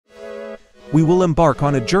we will embark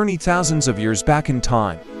on a journey thousands of years back in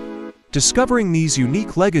time, discovering these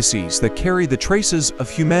unique legacies that carry the traces of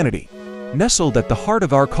humanity. Nestled at the heart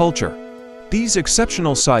of our culture, these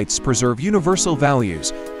exceptional sites preserve universal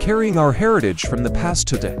values, carrying our heritage from the past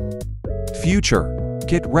to the future.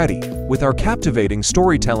 Get ready with our captivating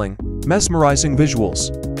storytelling, mesmerizing visuals,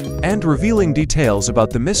 and revealing details about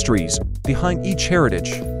the mysteries behind each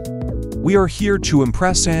heritage. We are here to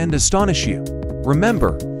impress and astonish you.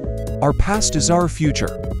 Remember, our past is our future.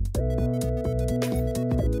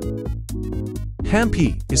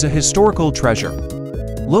 Hampi is a historical treasure.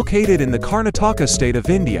 Located in the Karnataka state of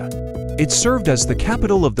India, it served as the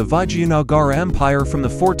capital of the Vijayanagara Empire from the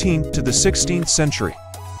 14th to the 16th century.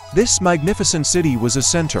 This magnificent city was a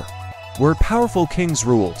center where powerful kings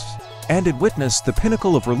ruled, and it witnessed the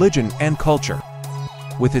pinnacle of religion and culture.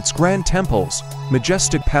 With its grand temples,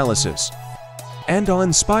 majestic palaces, and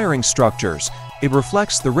awe-inspiring structures, it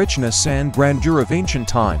reflects the richness and grandeur of ancient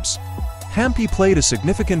times. Hampi played a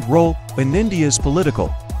significant role in India's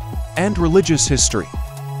political and religious history.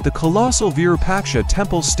 The colossal Virupaksha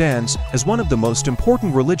temple stands as one of the most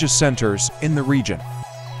important religious centers in the region,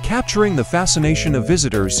 capturing the fascination of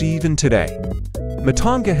visitors even today.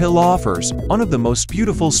 Matanga Hill offers one of the most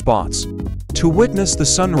beautiful spots to witness the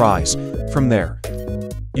sunrise. From there,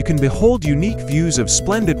 you can behold unique views of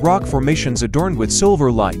splendid rock formations adorned with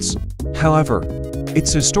silver lights. However,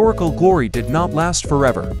 its historical glory did not last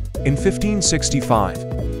forever. In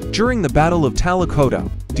 1565, during the Battle of Talikota,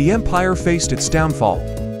 the empire faced its downfall,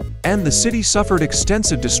 and the city suffered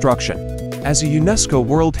extensive destruction. As a UNESCO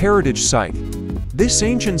World Heritage Site, this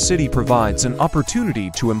ancient city provides an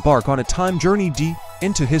opportunity to embark on a time journey deep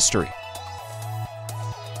into history.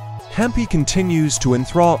 Hampi continues to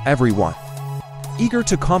enthrall everyone, eager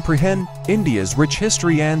to comprehend India's rich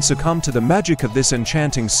history and succumb to the magic of this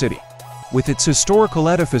enchanting city. With its historical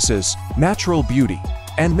edifices, natural beauty,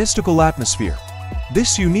 and mystical atmosphere,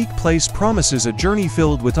 this unique place promises a journey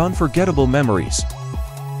filled with unforgettable memories.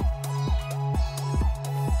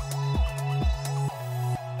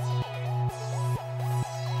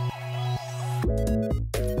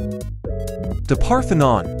 The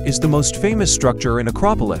Parthenon is the most famous structure in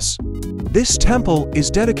Acropolis. This temple is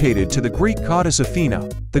dedicated to the Greek goddess Athena.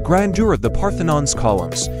 The grandeur of the Parthenon's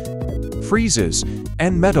columns, friezes,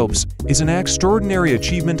 and metopes is an extraordinary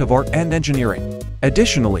achievement of art and engineering.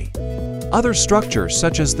 Additionally, other structures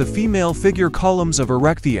such as the female figure columns of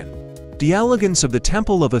Erechtheion, the elegance of the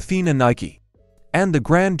Temple of Athena Nike, and the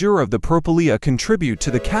grandeur of the Propylaea contribute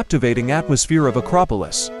to the captivating atmosphere of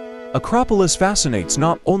Acropolis. Acropolis fascinates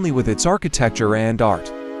not only with its architecture and art,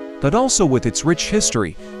 but also with its rich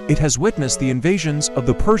history. It has witnessed the invasions of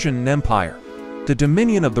the Persian Empire, the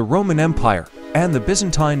dominion of the Roman Empire, and the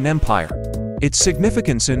Byzantine Empire. Its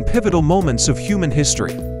significance in pivotal moments of human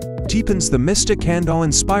history deepens the mystic and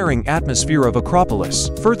awe-inspiring atmosphere of Acropolis.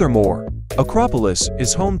 Furthermore, Acropolis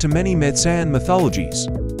is home to many myths and mythologies.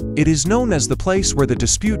 It is known as the place where the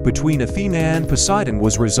dispute between Athena and Poseidon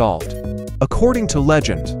was resolved. According to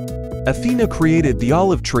legend, Athena created the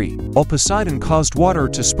olive tree, while Poseidon caused water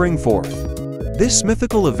to spring forth. This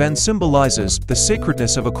mythical event symbolizes the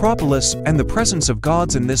sacredness of Acropolis and the presence of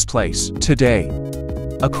gods in this place. Today,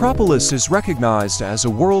 Acropolis is recognized as a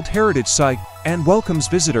World Heritage Site and welcomes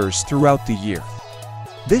visitors throughout the year.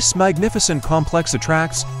 This magnificent complex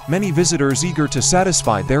attracts many visitors eager to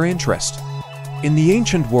satisfy their interest in the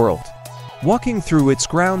ancient world. Walking through its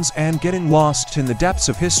grounds and getting lost in the depths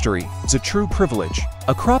of history is a true privilege.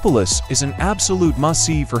 Acropolis is an absolute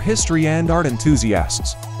must-see for history and art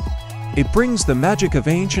enthusiasts. It brings the magic of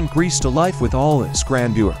ancient Greece to life with all its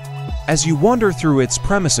grandeur. As you wander through its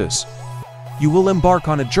premises, you will embark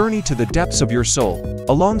on a journey to the depths of your soul,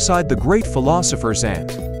 alongside the great philosophers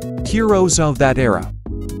and heroes of that era.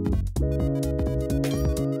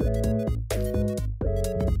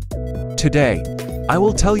 Today, I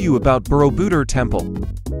will tell you about Borobudur Temple,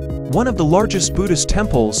 one of the largest Buddhist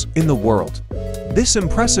temples in the world. This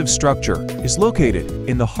impressive structure is located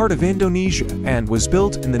in the heart of Indonesia and was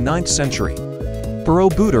built in the 9th century.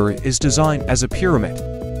 Borobudur is designed as a pyramid,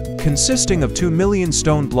 consisting of 2 million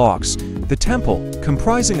stone blocks. The temple,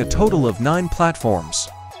 comprising a total of 9 platforms,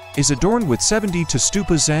 is adorned with 72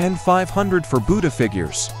 stupas and 500 for Buddha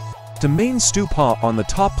figures. The main stupa on the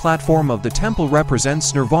top platform of the temple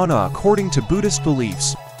represents Nirvana according to Buddhist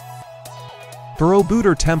beliefs.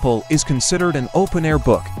 Borobudur Temple is considered an open-air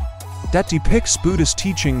book that depicts Buddhist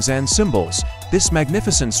teachings and symbols. This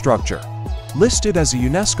magnificent structure, listed as a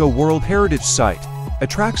UNESCO World Heritage Site,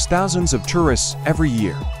 attracts thousands of tourists every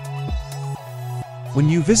year. When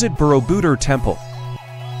you visit Borobudur Temple,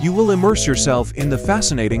 you will immerse yourself in the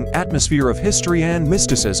fascinating atmosphere of history and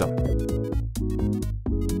mysticism.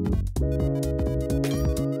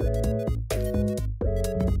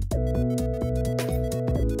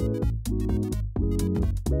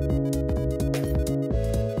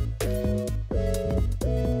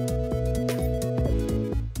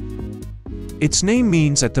 Its name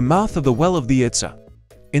means at the mouth of the well of the Itza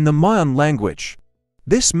in the Mayan language.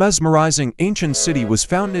 This mesmerizing ancient city was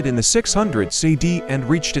founded in the 600s AD and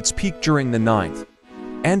reached its peak during the 9th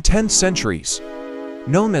and 10th centuries.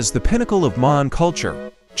 Known as the pinnacle of Mayan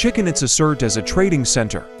culture, Chichen Itza served as a trading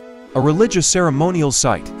center, a religious ceremonial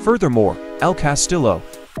site. Furthermore, El Castillo,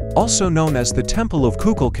 also known as the Temple of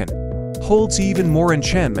Kukulkan, holds even more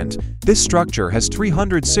enchantment. This structure has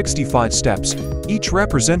 365 steps, each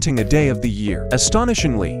representing a day of the year.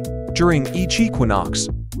 Astonishingly, during each equinox,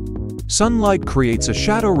 sunlight creates a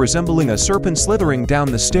shadow resembling a serpent slithering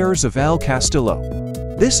down the stairs of El Castillo.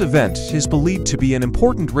 This event is believed to be an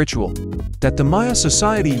important ritual that the Maya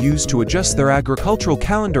society used to adjust their agricultural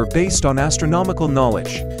calendar based on astronomical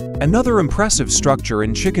knowledge. Another impressive structure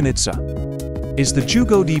in Chichen Itza is the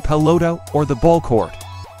Juego de Pelota, or the ball court.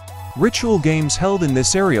 Ritual games held in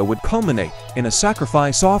this area would culminate in a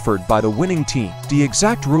sacrifice offered by the winning team. The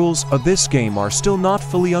exact rules of this game are still not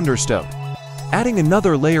fully understood, adding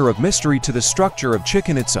another layer of mystery to the structure of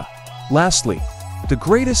Chichen Itza. Lastly, the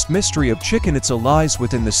greatest mystery of Chichen Itza lies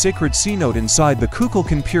within the sacred cenote inside the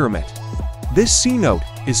Kukulkan pyramid. This cenote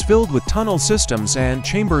is filled with tunnel systems and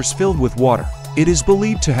chambers filled with water. It is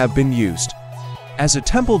believed to have been used as a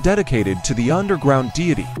temple dedicated to the underground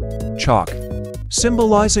deity, Chak,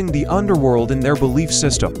 symbolizing the underworld in their belief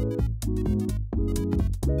system.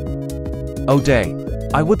 Today,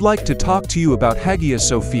 I would like to talk to you about Hagia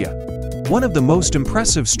Sophia, one of the most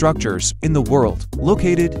impressive structures in the world,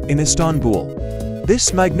 located in Istanbul.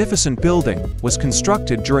 This magnificent building was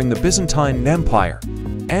constructed during the Byzantine Empire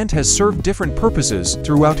and has served different purposes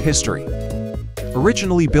throughout history.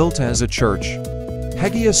 Originally built as a church,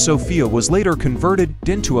 Hagia Sophia was later converted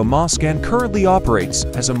into a mosque and currently operates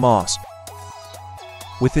as a mosque.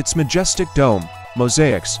 With its majestic dome,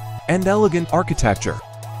 mosaics, and elegant architecture,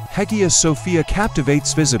 Hagia Sophia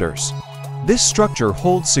captivates visitors. This structure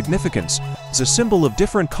holds significance as a symbol of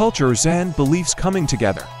different cultures and beliefs coming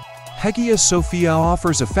together. Hagia Sophia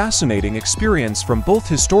offers a fascinating experience from both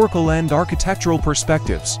historical and architectural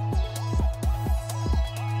perspectives.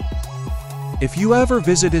 If you ever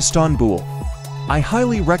visit Istanbul, I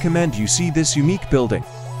highly recommend you see this unique building.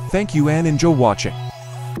 Thank you and enjoy watching.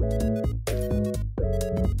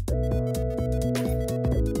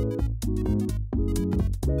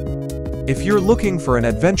 If you're looking for an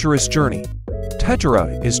adventurous journey, Petra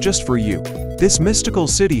is just for you. This mystical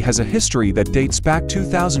city has a history that dates back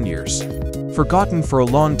 2,000 years. Forgotten for a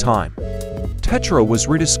long time, Petra was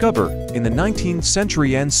rediscovered in the 19th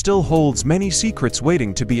century and still holds many secrets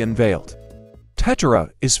waiting to be unveiled. Petra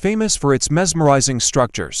is famous for its mesmerizing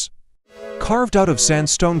structures, carved out of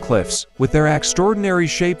sandstone cliffs with their extraordinary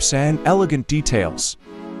shapes and elegant details.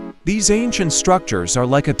 These ancient structures are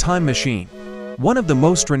like a time machine. One of the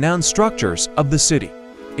most renowned structures of the city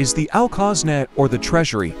is the Al-Khazna, or the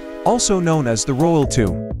Treasury, also known as the Royal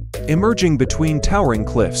Tomb, emerging between towering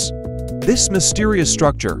cliffs. This mysterious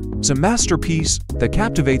structure is a masterpiece that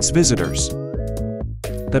captivates visitors.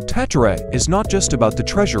 The Petra is not just about the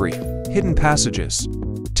treasury. Hidden passages,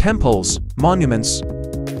 temples, monuments,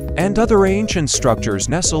 and other ancient structures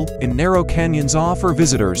nestled in narrow canyons offer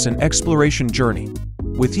visitors an exploration journey.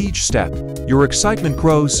 With each step, your excitement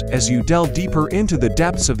grows as you delve deeper into the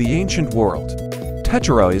depths of the ancient world.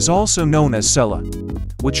 Petra is also known as Sela,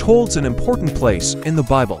 which holds an important place in the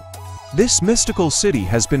Bible. This mystical city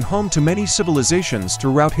has been home to many civilizations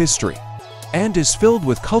throughout history and is filled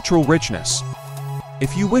with cultural richness.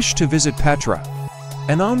 If you wish to visit Petra,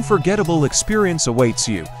 an unforgettable experience awaits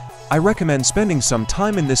you. I recommend spending some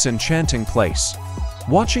time in this enchanting place,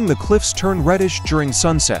 watching the cliffs turn reddish during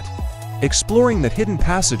sunset, exploring the hidden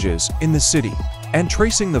passages in the city, and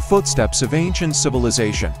tracing the footsteps of ancient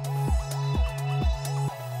civilization.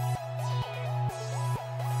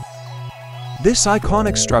 This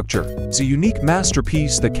iconic structure is a unique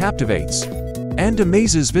masterpiece that captivates and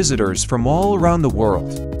amazes visitors from all around the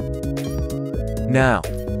world. Now,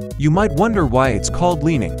 you might wonder why it's called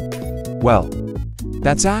leaning. Well,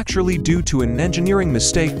 that's actually due to an engineering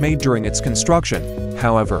mistake made during its construction.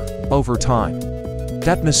 However, over time,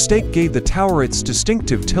 that mistake gave the tower its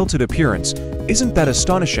distinctive tilted appearance. Isn't that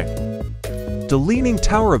astonishing? The Leaning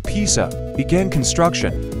Tower of Pisa began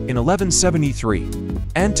construction in 1173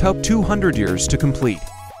 and took 200 years to complete.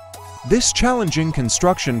 This challenging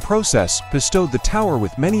construction process bestowed the tower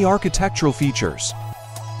with many architectural features,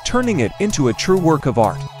 turning it into a true work of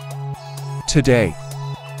art. Today,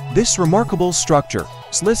 this remarkable structure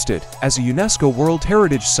is listed as a UNESCO World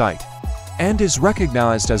Heritage Site and is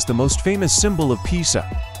recognized as the most famous symbol of Pisa.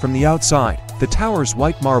 From the outside, the tower's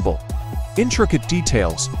white marble, intricate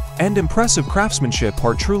details, and impressive craftsmanship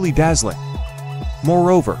are truly dazzling.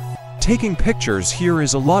 Moreover, take taking pictures here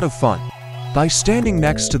is a lot of fun. By standing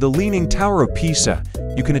next to the Leaning Tower of Pisa,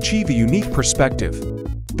 you can achieve a unique perspective.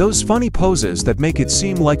 Those funny poses that make it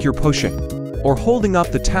seem like you're pushing or holding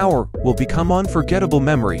up the tower will become unforgettable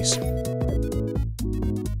memories.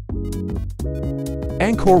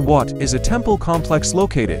 Angkor Wat is a temple complex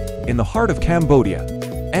located in the heart of Cambodia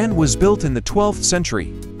and was built in the 12th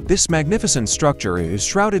century. This magnificent structure is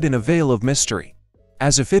shrouded in a veil of mystery,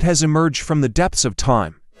 as if it has emerged from the depths of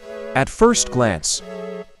time. At first glance,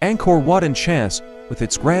 Angkor Wat enchants with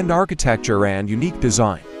its grand architecture and unique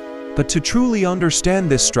design. But to truly understand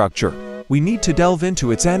this structure, we need to delve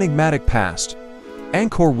into its enigmatic past.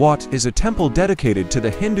 Angkor Wat is a temple dedicated to the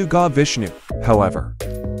Hindu god Vishnu. However,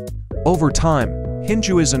 over time,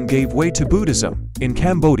 Hinduism gave way to Buddhism in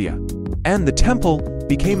Cambodia, and the temple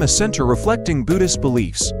became a center reflecting Buddhist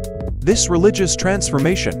beliefs. This religious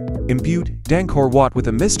transformation imbued Angkor Wat with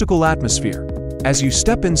a mystical atmosphere. As you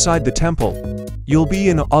step inside the temple, you'll be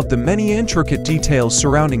in awe of the many intricate details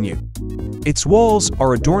surrounding you. Its walls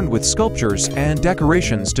are adorned with sculptures and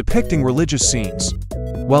decorations depicting religious scenes,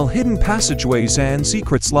 while hidden passageways and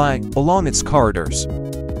secrets lie along its corridors.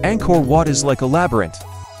 Angkor Wat is like a labyrinth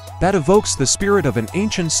that evokes the spirit of an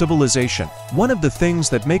ancient civilization. One of the things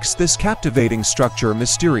that makes this captivating structure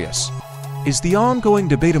mysterious is the ongoing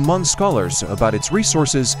debate among scholars about its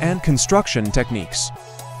resources and construction techniques.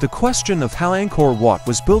 The question of how Angkor Wat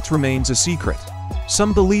was built remains a secret.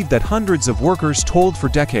 Some believe that hundreds of workers toiled for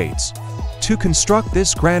decades to construct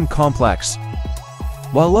this grand complex,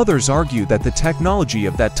 while others argue that the technology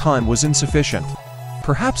of that time was insufficient.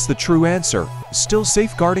 Perhaps the true answer is still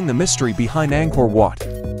safeguarding the mystery behind Angkor Wat.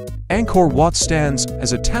 Angkor Wat stands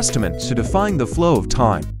as a testament to defying the flow of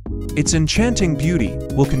time. Its enchanting beauty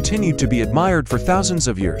will continue to be admired for thousands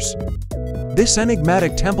of years. This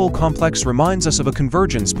enigmatic temple complex reminds us of a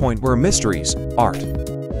convergence point where mysteries, art,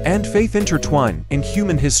 and faith intertwine in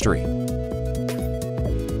human history.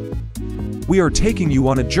 We are taking you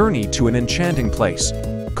on a journey to an enchanting place,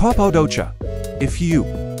 Cappadocia. If you,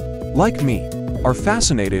 like me, are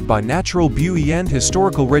fascinated by natural beauty and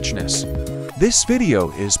historical richness, this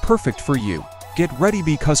video is perfect for you. Get ready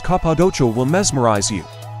because Cappadocia will mesmerize you.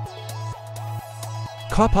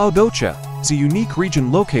 Cappadocia is a unique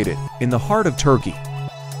region located in the heart of Turkey,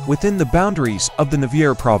 within the boundaries of the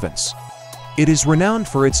Nevşehir province. It is renowned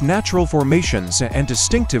for its natural formations and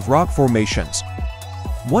distinctive rock formations.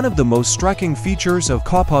 One of the most striking features of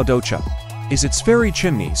Cappadocia is its fairy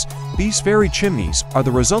chimneys. These fairy chimneys are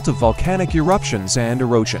the result of volcanic eruptions and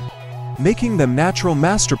erosion, making them natural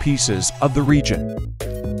masterpieces of the region.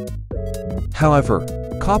 However,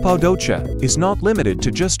 Cappadocia is not limited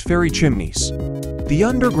to just fairy chimneys. The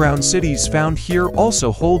underground cities found here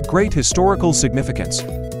also hold great historical significance.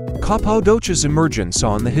 Cappadocia's emergence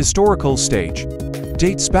on the historical stage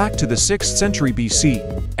dates back to the 6th century BC,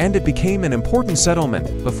 and it became an important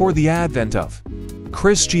settlement before the advent of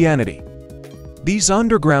Christianity. These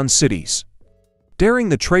underground cities, bearing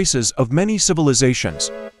the traces of many civilizations,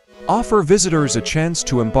 offer visitors a chance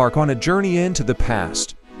to embark on a journey into the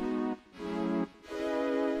past.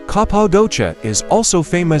 Cappadocia is also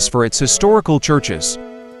famous for its historical churches,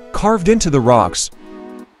 carved into the rocks.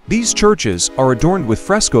 These churches are adorned with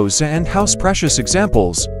frescoes and house precious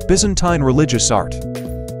examples, Byzantine religious art.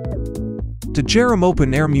 The Jerem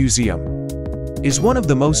Open Air Museum is one of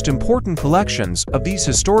the most important collections of these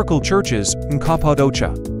historical churches in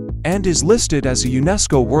Cappadocia, and is listed as a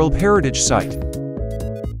UNESCO World Heritage Site.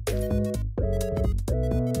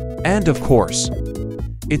 And of course,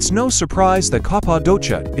 it's no surprise that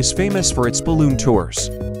Cappadocia is famous for its balloon tours.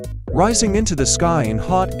 Rising into the sky in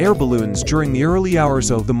hot air balloons during the early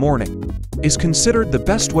hours of the morning is considered the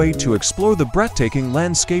best way to explore the breathtaking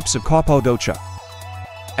landscapes of Cappadocia.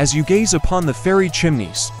 As you gaze upon the fairy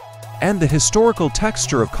chimneys and the historical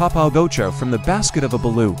texture of Cappadocia from the basket of a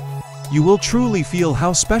balloon, you will truly feel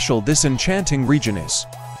how special this enchanting region is.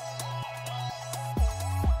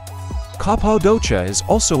 Cappadocia is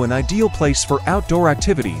also an ideal place for outdoor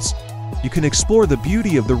activities. You can explore the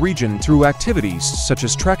beauty of the region through activities such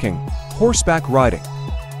as trekking, horseback riding,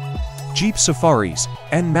 jeep safaris,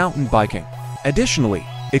 and mountain biking. Additionally,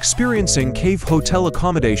 experiencing cave hotel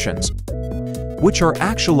accommodations, which are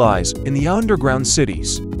actualized in the underground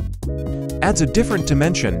cities, adds a different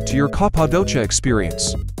dimension to your Cappadocia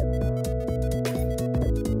experience.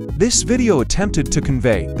 This video attempted to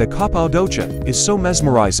convey that Cappadocia is so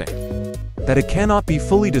mesmerizing that it cannot be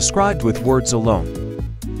fully described with words alone.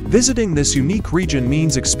 Visiting this unique region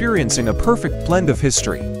means experiencing a perfect blend of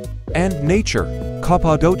history and nature.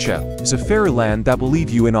 Cappadocia is a fairyland that will leave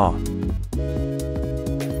you in awe.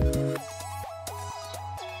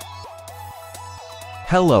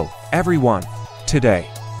 Hello, everyone. Today,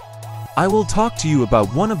 I will talk to you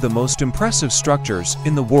about one of the most impressive structures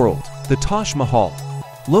in the world, the Taj Mahal,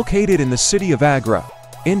 located in the city of Agra,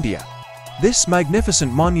 India. This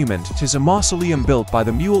magnificent monument is a mausoleum built by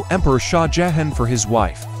the Mughal Emperor Shah Jahan for his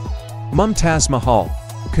wife, Mumtaz Mahal.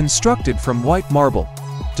 Constructed from white marble,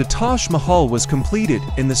 the Taj Mahal was completed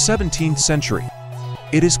in the 17th century.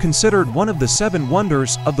 It is considered one of the 7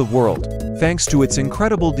 wonders of the world, thanks to its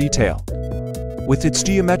incredible detail. With its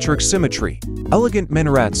geometric symmetry, elegant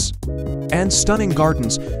minarets, and stunning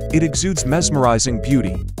gardens, it exudes mesmerizing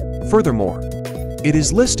beauty. Furthermore, it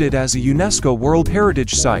is listed as a UNESCO World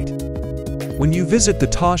Heritage Site. When you visit the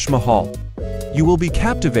Taj Mahal, you will be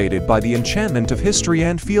captivated by the enchantment of history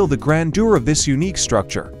and feel the grandeur of this unique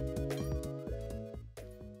structure.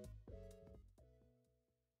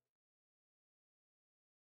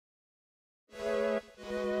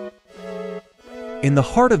 In the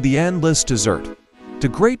heart of the endless desert, the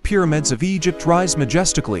Great Pyramids of Egypt rise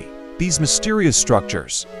majestically. These mysterious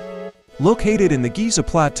structures, located in the Giza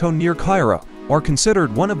Plateau near Cairo, are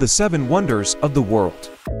considered one of the 7 wonders of the world.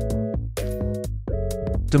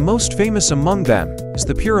 The most famous among them is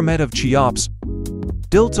the Pyramid of Cheops,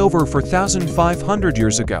 built over 4,500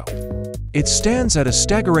 years ago. It stands at a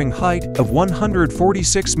staggering height of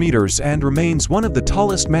 146 meters and remains one of the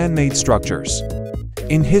tallest man-made structures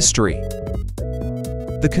in history.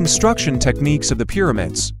 The construction techniques of the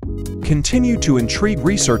pyramids continue to intrigue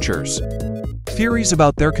researchers. Theories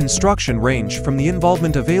about their construction range from the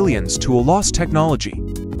involvement of aliens to a lost technology.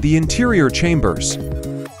 The interior chambers,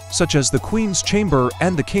 such as the Queen's Chamber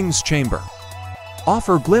and the King's Chamber,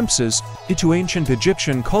 offer glimpses into ancient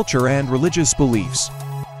Egyptian culture and religious beliefs.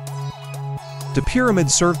 The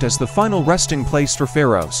pyramids served as the final resting place for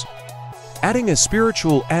pharaohs, adding a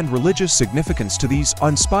spiritual and religious significance to these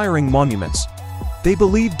inspiring monuments. They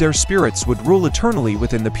believed their spirits would rule eternally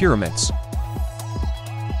within the pyramids.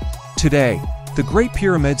 Today, the Great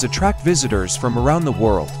Pyramids attract visitors from around the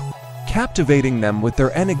world, captivating them with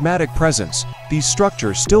their enigmatic presence. These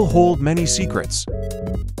structures still hold many secrets,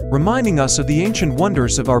 reminding us of the ancient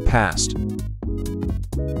wonders of our past.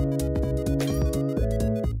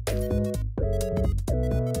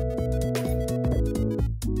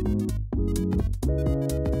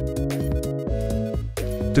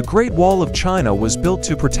 The Great Wall of China was built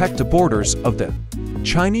to protect the borders of the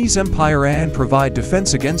Chinese Empire and provide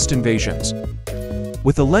defense against invasions.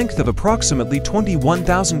 With a length of approximately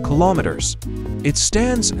 21,000 kilometers, it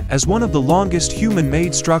stands as one of the longest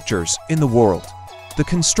human-made structures in the world. The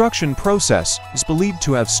construction process is believed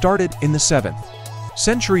to have started in the 7th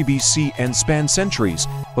century BC and spanned centuries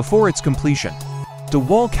before its completion. The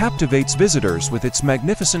wall captivates visitors with its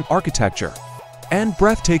magnificent architecture and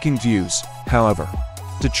breathtaking views. However,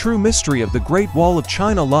 the true mystery of the Great Wall of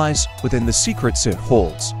China lies within the secrets it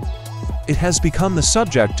holds. It has become the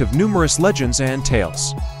subject of numerous legends and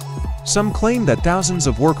tales. Some claim that thousands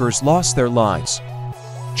of workers lost their lives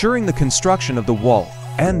during the construction of the wall,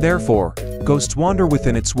 and therefore, ghosts wander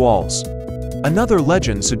within its walls. Another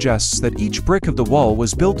legend suggests that each brick of the wall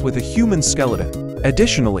was built with a human skeleton.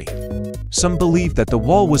 Additionally, some believe that the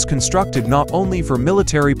wall was constructed not only for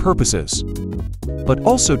military purposes, but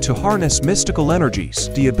also to harness mystical energies.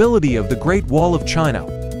 The ability of the Great Wall of China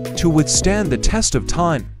to withstand the test of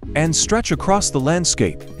time and stretch across the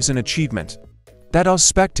landscape is an achievement that awes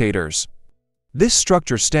spectators. This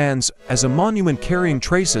structure stands as a monument carrying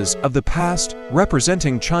traces of the past,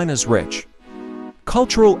 representing China's rich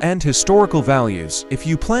cultural and historical values. If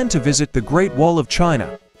you plan to visit the Great Wall of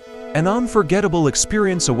China, an unforgettable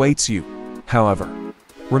experience awaits you. However,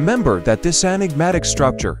 remember that this enigmatic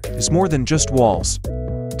structure is more than just walls.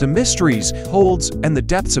 The mysteries it holds and the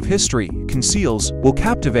depths of history it conceals will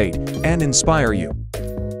captivate and inspire you.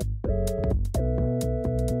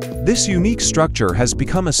 This unique structure has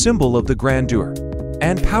become a symbol of the grandeur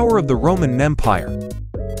and power of the Roman Empire.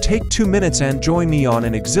 Take 2 minutes and join me on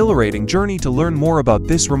an exhilarating journey to learn more about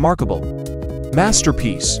this remarkable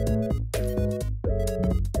masterpiece.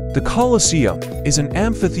 The Colosseum is an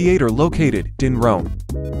amphitheater located in Rome.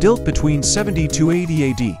 Built between 70 to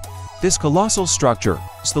 80 AD, this colossal structure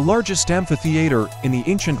is the largest amphitheater in the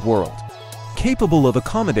ancient world. Capable of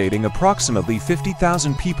accommodating approximately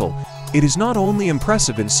 50,000 people, it is not only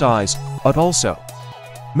impressive in size, but also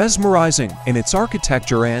mesmerizing in its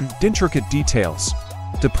architecture and intricate details.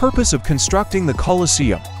 The purpose of constructing the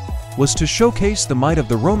Colosseum was to showcase the might of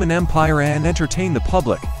the Roman Empire and entertain the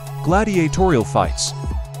public. Gladiatorial fights,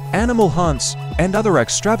 animal hunts, and other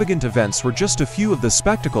extravagant events were just a few of the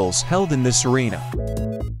spectacles held in this arena.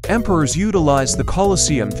 Emperors utilized the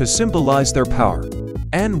Colosseum to symbolize their power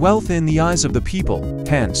and wealth in the eyes of the people.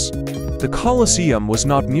 Hence, The Colosseum was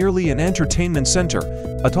not merely an entertainment center,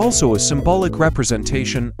 but also a symbolic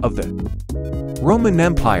representation of the Roman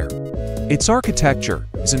Empire. Its architecture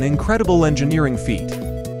is an incredible engineering feat.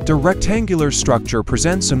 The rectangular structure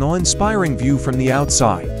presents an awe-inspiring view from the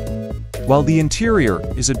outside, while the interior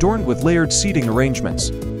is adorned with layered seating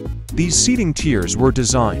arrangements. These seating tiers were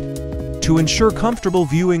designed to ensure comfortable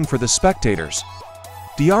viewing for the spectators.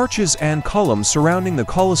 The arches and columns surrounding the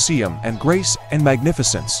Colosseum add grace and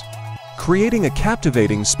magnificence, creating a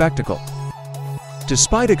captivating spectacle.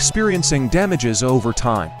 Despite experiencing damages over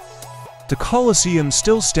time, the Colosseum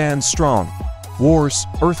still stands strong. Wars,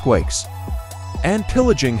 earthquakes, and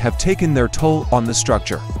pillaging have taken their toll on the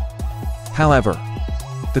structure. However,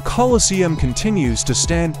 the Colosseum continues to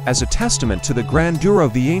stand as a testament to the grandeur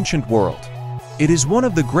of the ancient world. It is one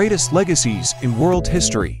of the greatest legacies in world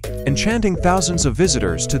history, enchanting thousands of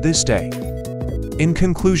visitors to this day. In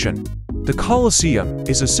conclusion, the Colosseum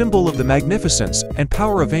is a symbol of the magnificence and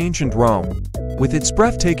power of ancient Rome. With its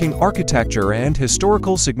breathtaking architecture and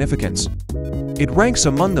historical significance, it ranks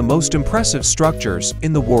among the most impressive structures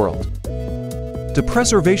in the world. The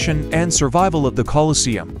preservation and survival of the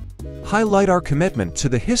Colosseum highlight our commitment to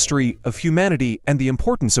the history of humanity and the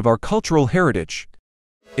importance of our cultural heritage.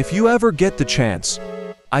 If you ever get the chance,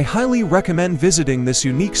 I highly recommend visiting this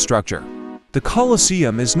unique structure. The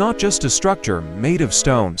Colosseum is not just a structure made of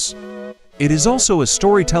stones. It is also a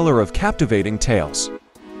storyteller of captivating tales.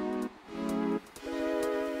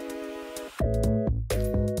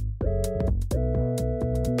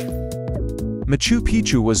 Machu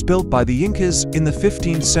Picchu was built by the Incas in the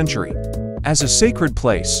 15th century. As a sacred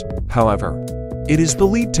place, however, it is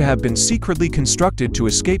believed to have been secretly constructed to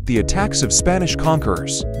escape the attacks of Spanish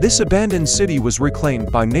conquerors. This abandoned city was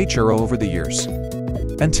reclaimed by nature over the years,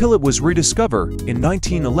 until it was rediscovered in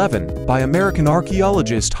 1911 by American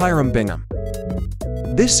archaeologist Hiram Bingham.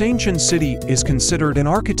 This ancient city is considered an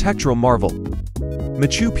architectural marvel.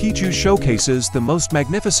 Machu Picchu showcases the most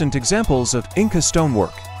magnificent examples of Inca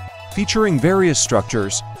stonework, featuring various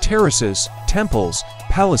structures, terraces, temples,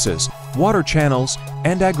 palaces, water channels,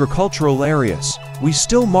 and agricultural areas. We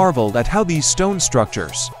still marveled at how these stone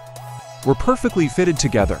structures were perfectly fitted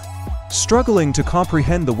together, struggling to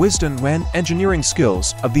comprehend the wisdom and engineering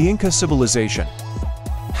skills of the Inca civilization.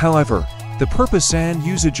 However, the purpose and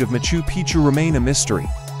usage of Machu Picchu remain a mystery.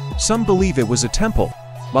 Some believe it was a temple,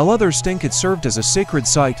 while others think it served as a sacred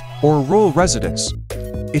site or a royal residence.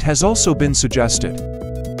 It has also been suggested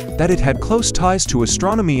that it had close ties to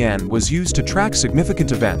astronomy and was used to track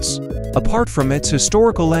significant events. Apart from its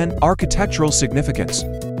historical and architectural significance,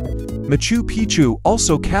 Machu Picchu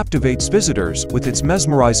also captivates visitors with its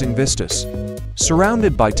mesmerizing vistas.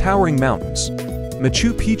 Surrounded by towering mountains,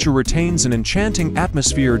 Machu Picchu retains an enchanting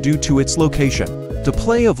atmosphere due to its location. The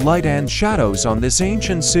play of light and shadows on this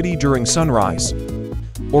ancient city during sunrise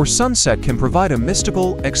or sunset can provide a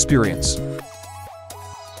mystical experience.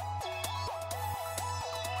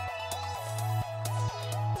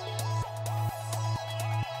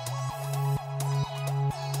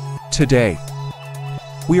 Today,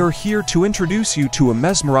 we are here to introduce you to a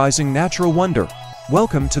mesmerizing natural wonder.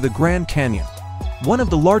 Welcome to the Grand Canyon, one of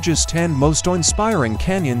the largest and most awe-inspiring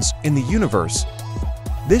canyons in the universe.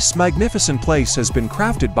 This magnificent place has been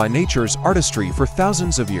crafted by nature's artistry for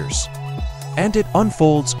thousands of years, and it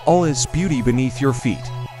unfolds all its beauty beneath your feet.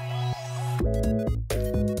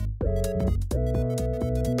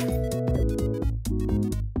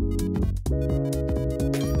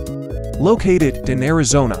 Located in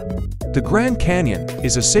Arizona, the Grand Canyon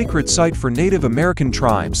is a sacred site for Native American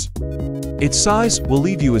tribes. Its size will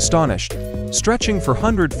leave you astonished, stretching for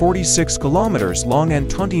 146 kilometers long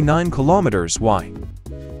and 29 kilometers wide.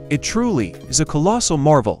 It truly is a colossal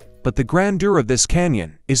marvel, but the grandeur of this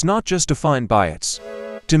canyon is not just defined by its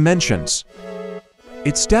dimensions.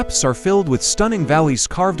 Its depths are filled with stunning valleys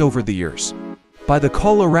carved over the years by the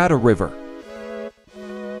Colorado River.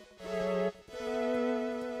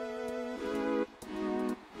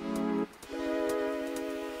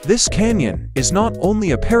 This canyon is not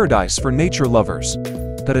only a paradise for nature lovers,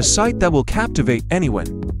 but a sight that will captivate anyone.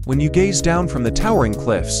 When you gaze down from the towering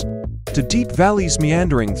cliffs to deep valleys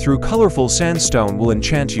meandering through colorful sandstone will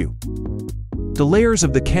enchant you. The layers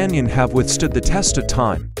of the canyon have withstood the test of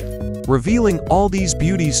time, revealing all these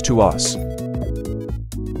beauties to us.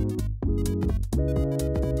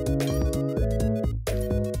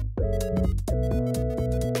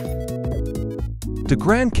 The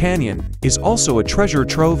Grand Canyon is also a treasure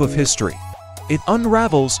trove of history. It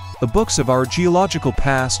unravels the books of our geological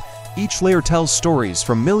past. Each layer tells stories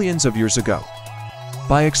from millions of years ago.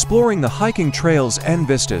 By exploring the hiking trails and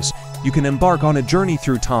vistas, you can embark on a journey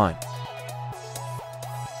through time.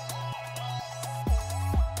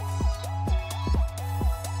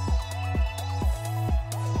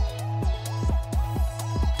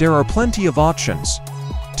 There are plenty of options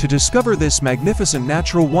to discover this magnificent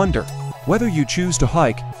natural wonder, whether you choose to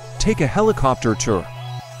hike, take a helicopter tour,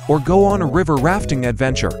 or go on a river rafting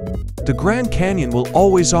adventure. The Grand Canyon will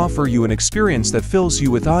always offer you an experience that fills you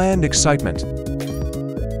with awe and excitement.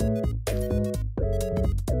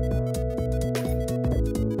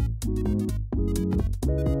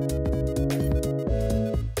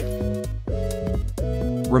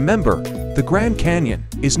 Remember, the Grand Canyon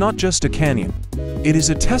is not just a canyon. It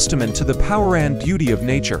is a testament to the power and beauty of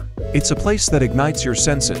nature. It's a place that ignites your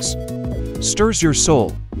senses, stirs your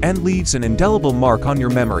soul, and leaves an indelible mark on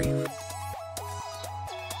your memory.